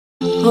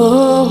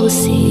Oh,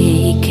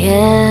 see,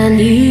 can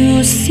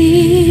you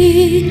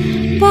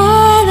see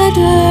by the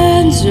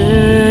dawn's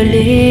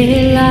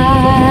early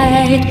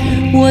light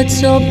what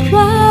so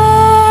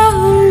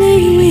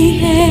proudly we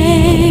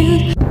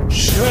hailed?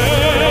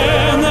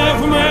 Ще не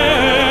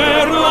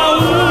вмерла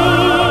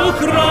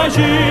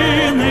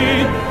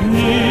України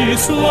ні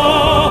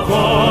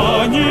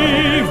слава,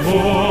 ні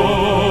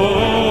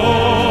воля.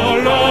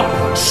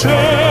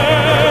 Ще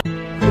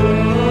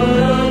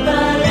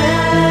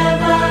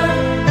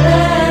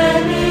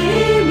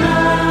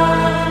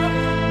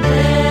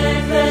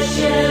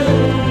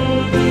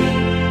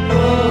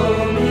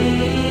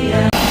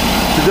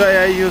Today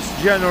I use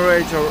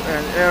generator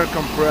and air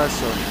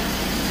compressor.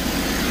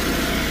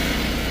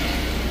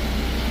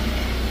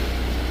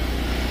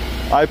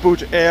 I put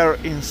air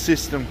in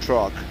system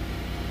truck.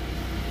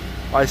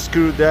 I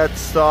screw that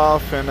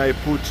stuff and I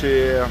put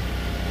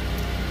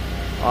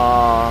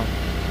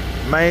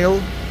male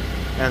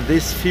and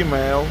this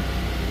female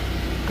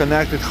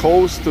connected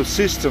hose to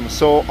system,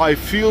 so I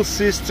fill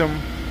system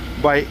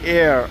by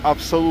air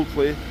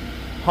absolutely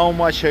how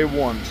much I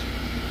want.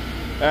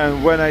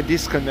 And when I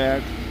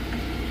disconnect,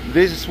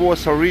 this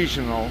was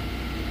original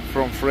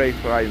from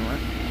Freightliner,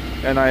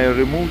 and I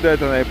remove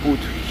that and I put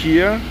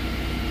here,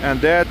 and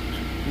that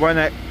when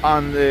I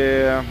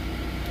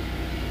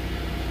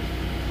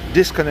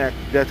disconnect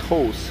that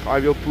hose, I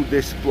will put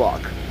this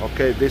plug,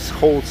 okay, this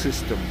whole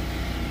system.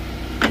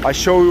 I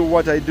show you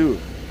what I do.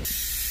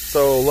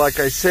 So like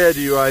I said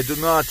you, I do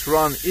not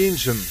run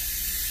engine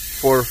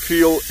for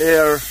fuel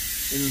air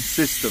in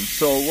system.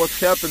 So what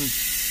happened,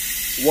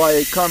 why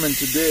I come in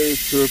today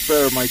to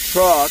repair my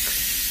truck,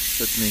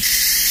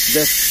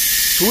 that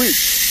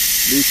switch,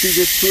 do you see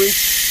this switch?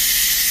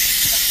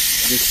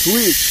 The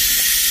switch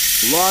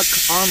lock,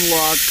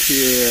 unlock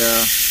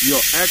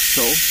your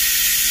axle,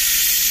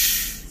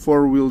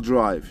 four-wheel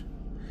drive.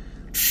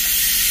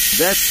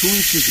 That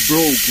switch is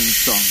broken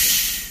somewhere.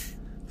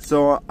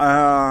 So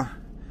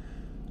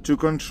to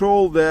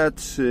control that,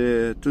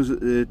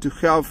 to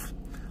have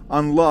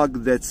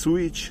unlocked that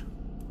switch,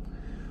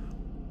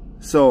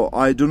 so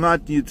I do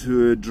not need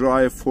to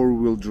drive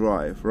four-wheel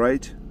drive,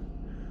 right?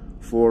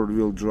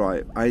 Four-wheel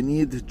drive. I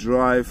need to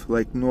drive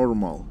like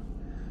normal.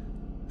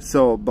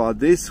 So, but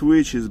this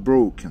switch is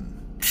broken.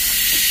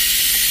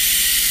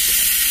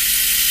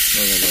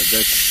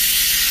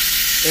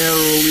 That's air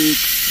leak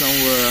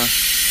somewhere.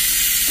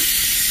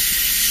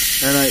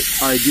 And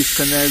I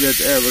disconnected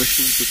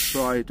everything to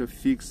try to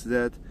fix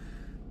that.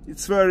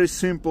 It's very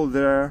simple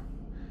there,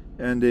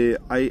 and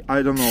I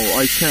don't know,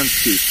 I can't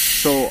fix,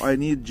 so I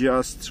need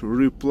just to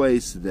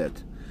replace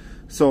that.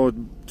 So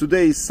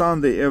today is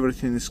Sunday,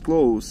 everything is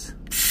closed,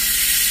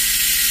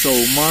 so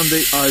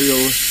Monday I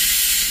will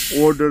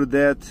order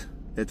that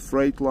at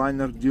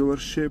Freightliner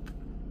dealership,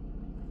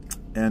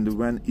 and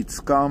when it's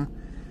come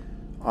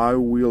I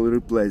will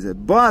replace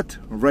it. But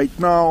right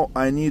now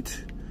I need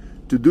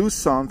to do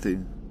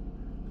something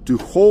to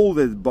hold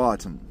that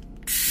bottom,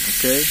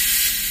 okay,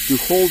 to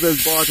hold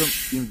that bottom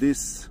in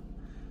this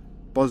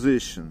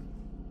position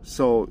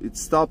so it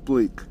stop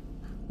leak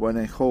when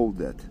I hold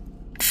that.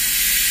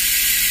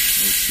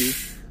 See?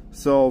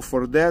 So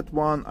for that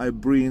one I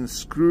bring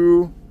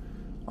screw,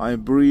 I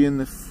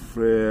bring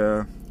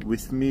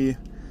with me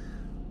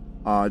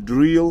a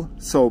drill.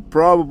 So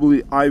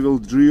probably I will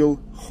drill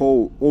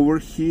hole over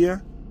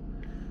here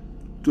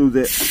to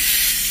the,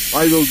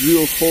 I will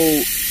drill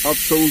hole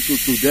absolutely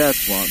to that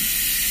one,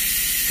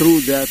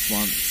 through that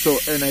one. So,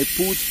 and I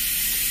put,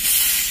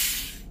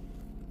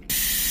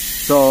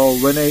 so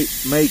when I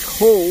make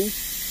hole,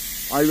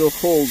 I will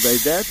hold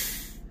like that,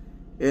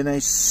 and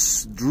I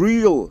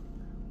drill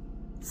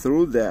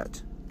through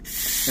that,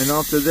 and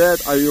after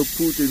that I will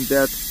put in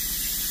that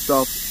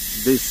stuff,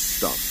 this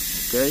stuff,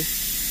 okay,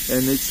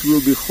 and it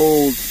will be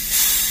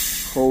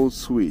hold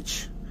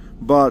switch,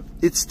 but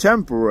it's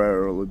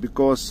temporarily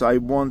because I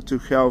want to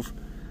have,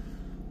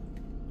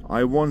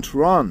 I won't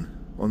run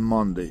on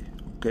Monday,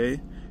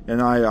 okay,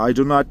 and I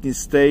do not need to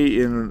stay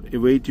in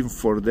waiting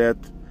for that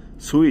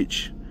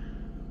switch.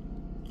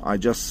 I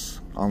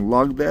just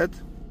unlock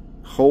that,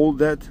 hold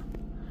that,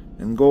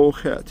 and go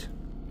ahead.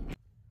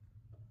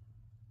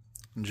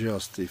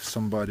 Just if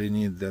somebody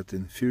need that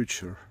in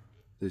future,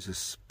 this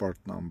is part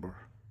number.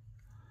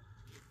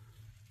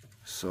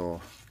 So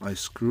I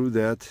screw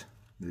that,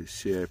 you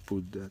see I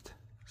put that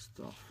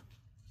stuff,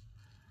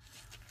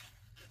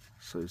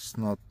 so it's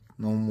not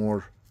no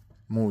more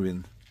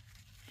moving.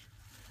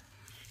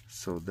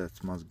 So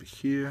that must be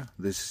here.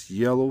 This is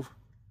yellow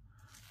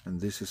and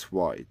this is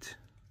white.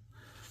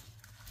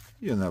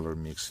 You never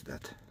mix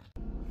that.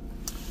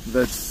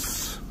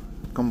 That's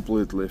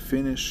completely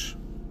finished.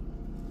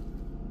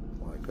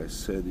 Like I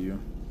said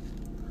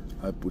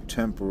I put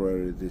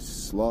temporary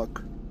this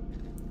lock,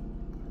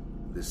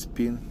 this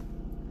pin.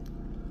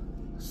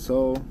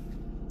 So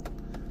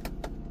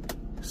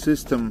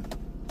system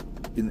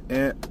in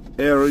air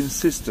in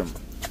system.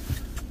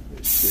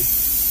 You see?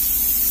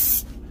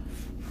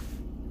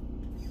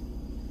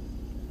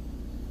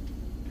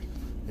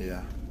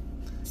 Yeah,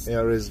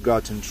 air is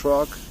got in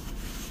truck,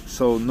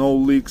 so no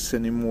leaks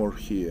anymore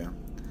here.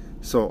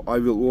 So I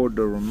will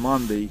order on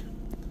Monday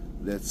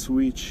that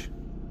switch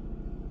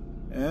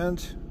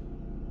and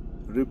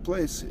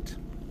replace it.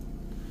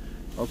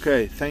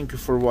 Okay, thank you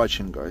for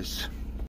watching, guys.